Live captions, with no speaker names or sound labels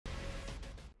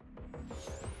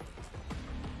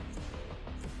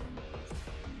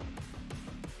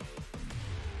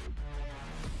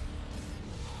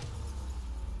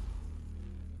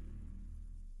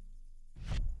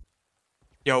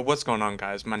Yo, what's going on,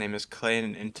 guys? My name is Clay,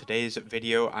 and in today's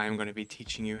video I am going to be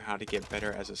teaching you how to get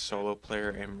better as a solo player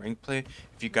in rank play.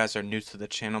 If you guys are new to the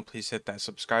channel, please hit that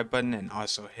subscribe button and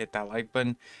also hit that like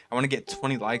button. I want to get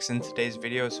 20 likes in today's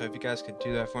video, so if you guys could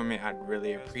do that for me, I'd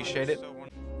really appreciate it.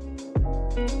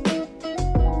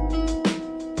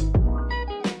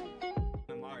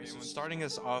 So starting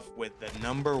us off with the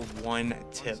number one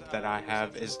tip that I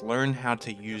have is learn how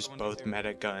to use both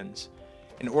meta guns.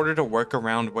 In order to work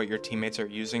around what your teammates are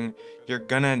using, you're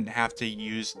gonna have to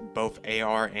use both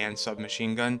AR and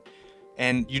submachine gun,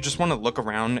 and you just want to look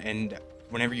around and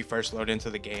whenever you first load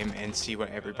into the game and see what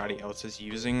everybody else is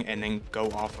using and then go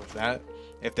off of that.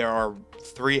 If there are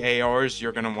 3 ARs,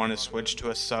 you're gonna want to switch to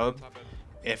a sub.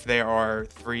 If there are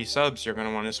 3 subs, you're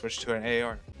gonna want to switch to an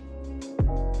AR.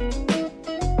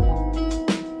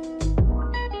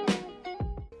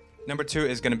 Number 2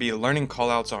 is going to be learning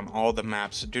callouts on all the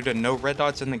maps. Due to no red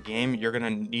dots in the game, you're going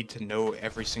to need to know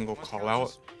every single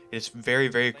callout. It's very,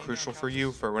 very crucial for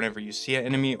you for whenever you see an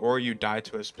enemy or you die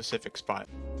to a specific spot.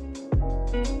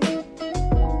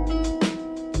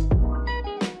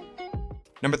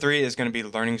 Number 3 is going to be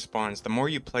learning spawns. The more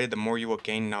you play, the more you will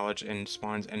gain knowledge in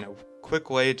spawns, and a quick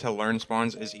way to learn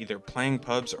spawns is either playing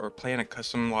pubs or playing a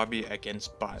custom lobby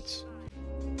against bots.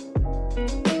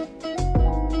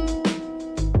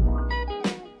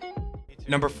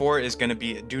 Number 4 is going to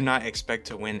be do not expect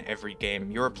to win every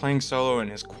game. You are playing solo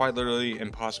and it's quite literally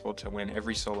impossible to win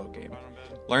every solo game.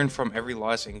 Learn from every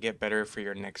loss and get better for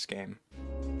your next game.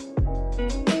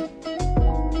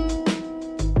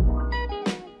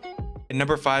 And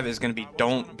number 5 is going to be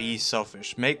don't be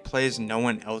selfish. Make plays no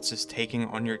one else is taking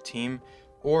on your team.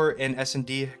 Or in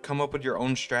S&D, come up with your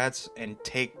own strats and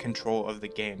take control of the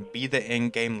game. Be the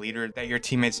in-game leader that your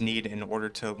teammates need in order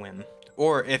to win.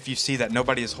 Or if you see that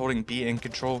nobody is holding B in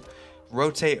control,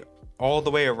 rotate all the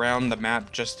way around the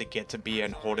map just to get to B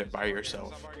and hold it by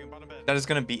yourself. That is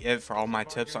going to be it for all my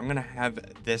tips. I'm going to have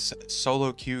this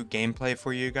solo queue gameplay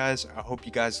for you guys. I hope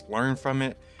you guys learn from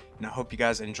it, and I hope you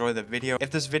guys enjoy the video. If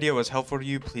this video was helpful to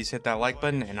you, please hit that like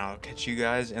button, and I'll catch you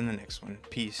guys in the next one.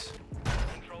 Peace.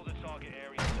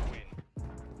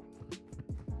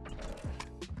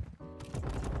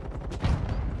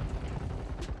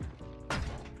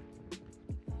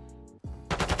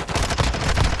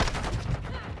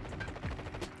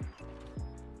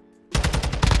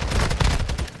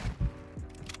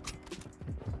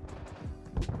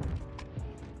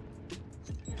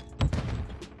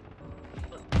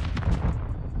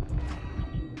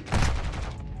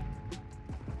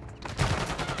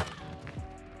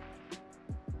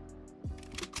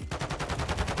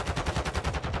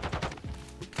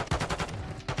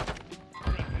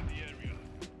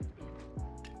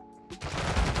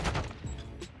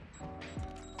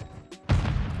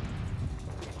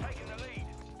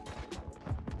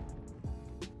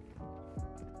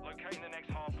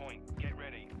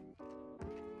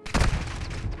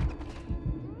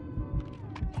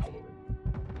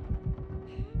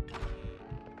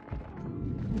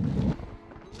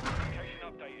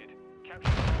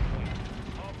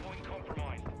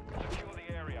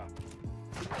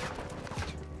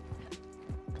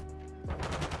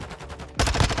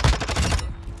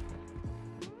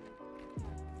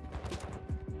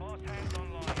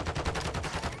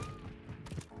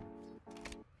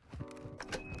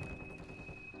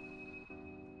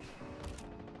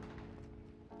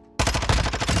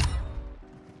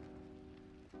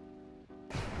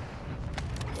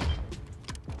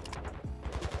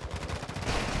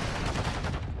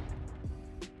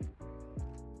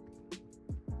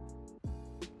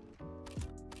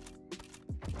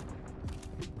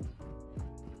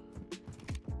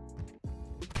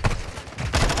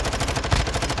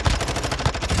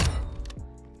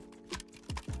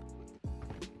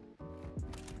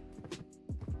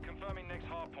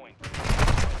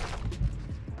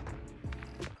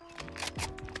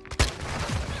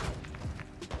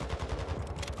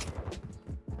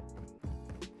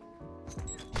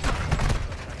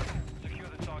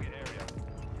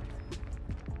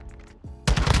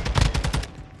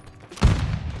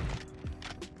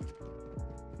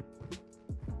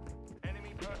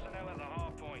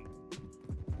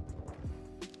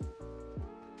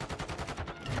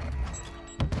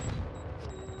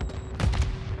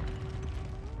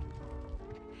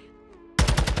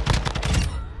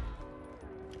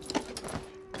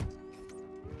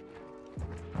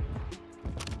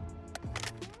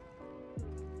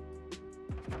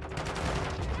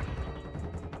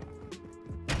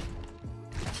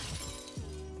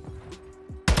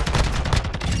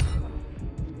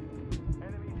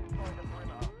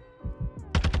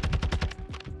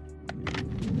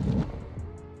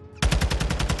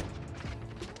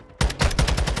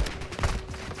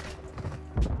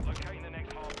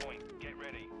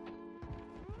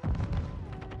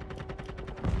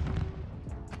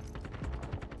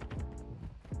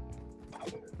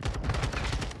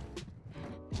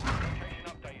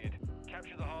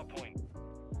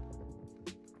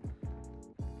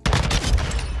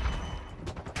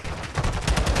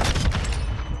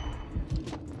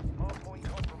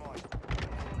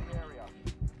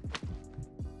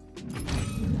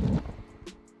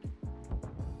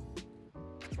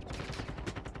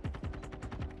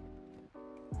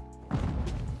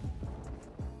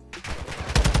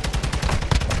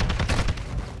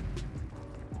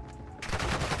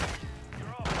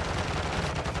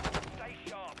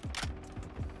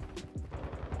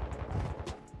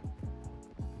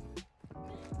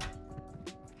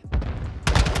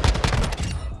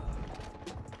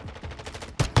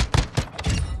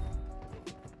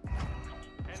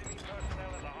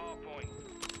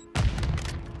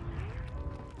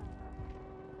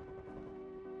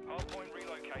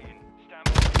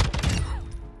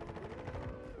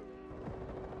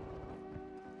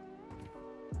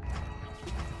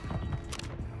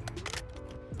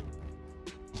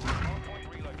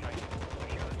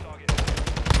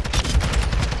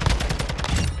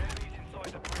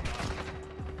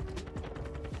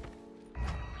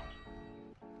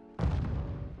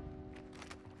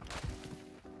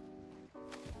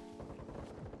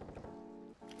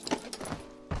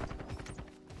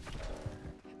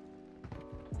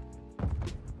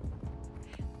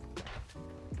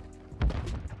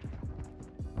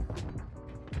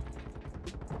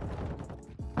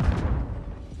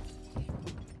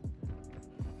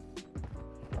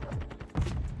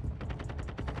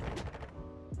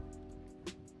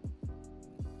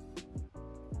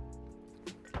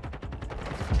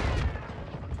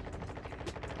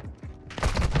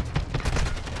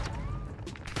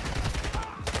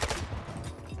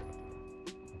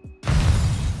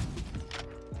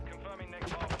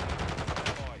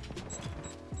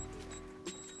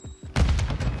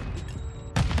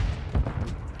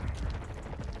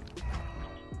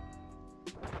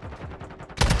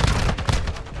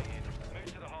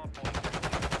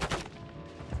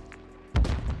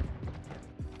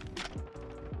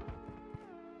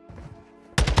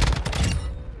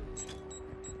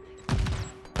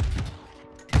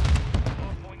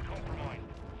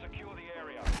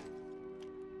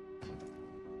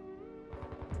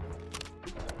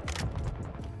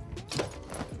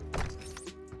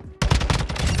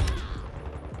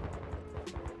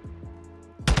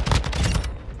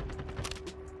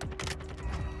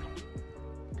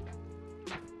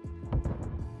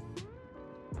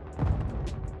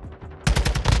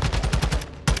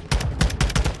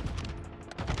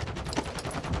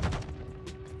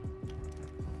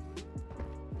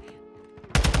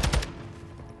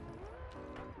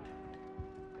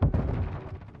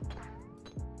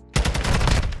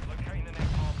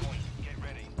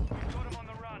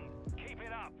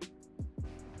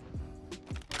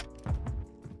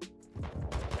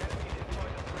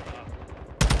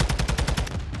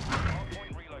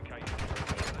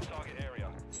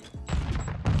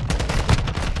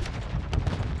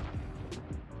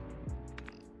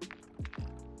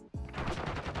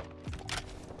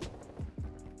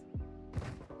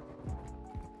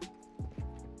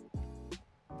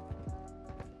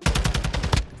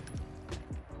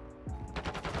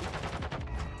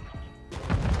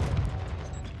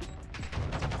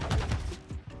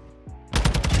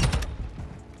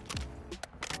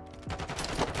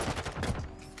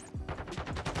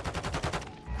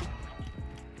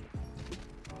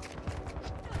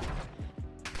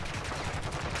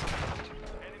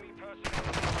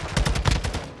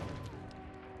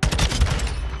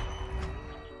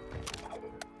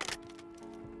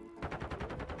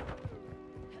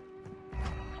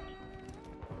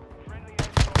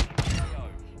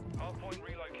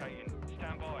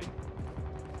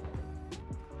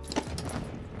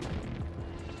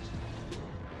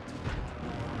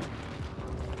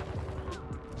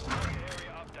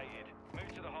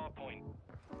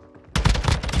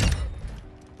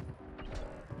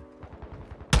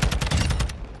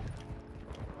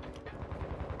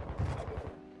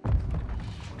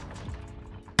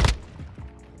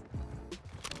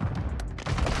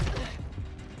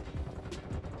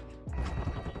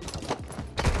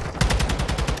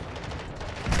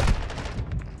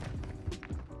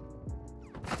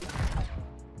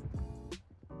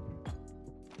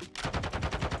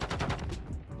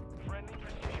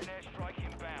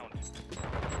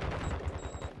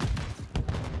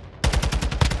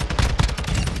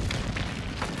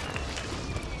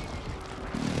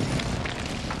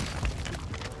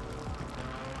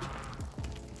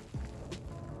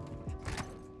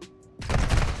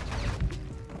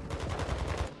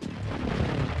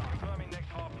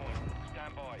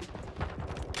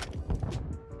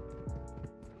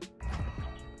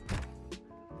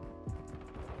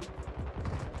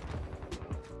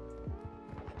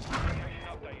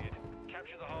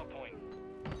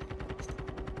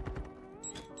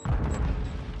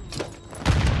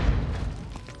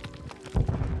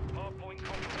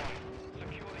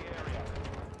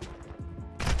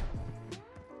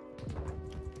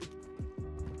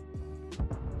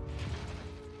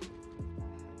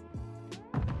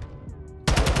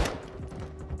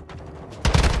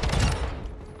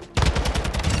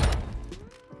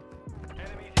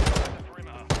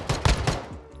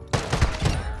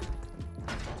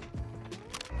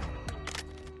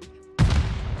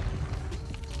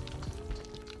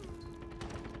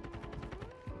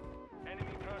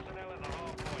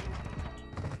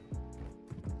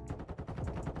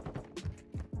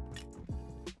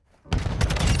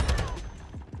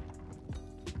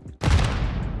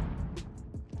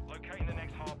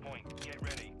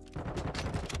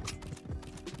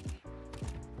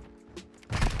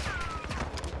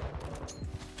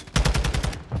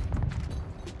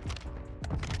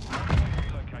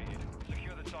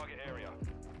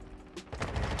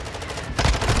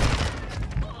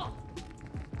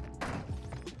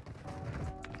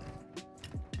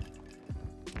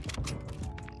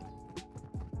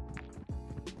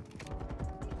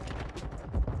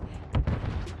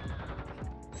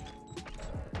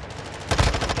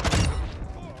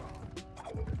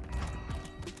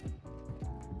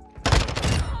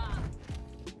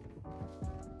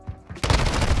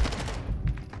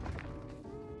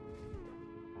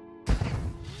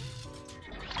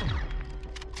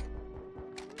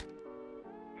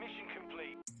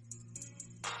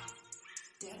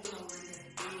 Deadline.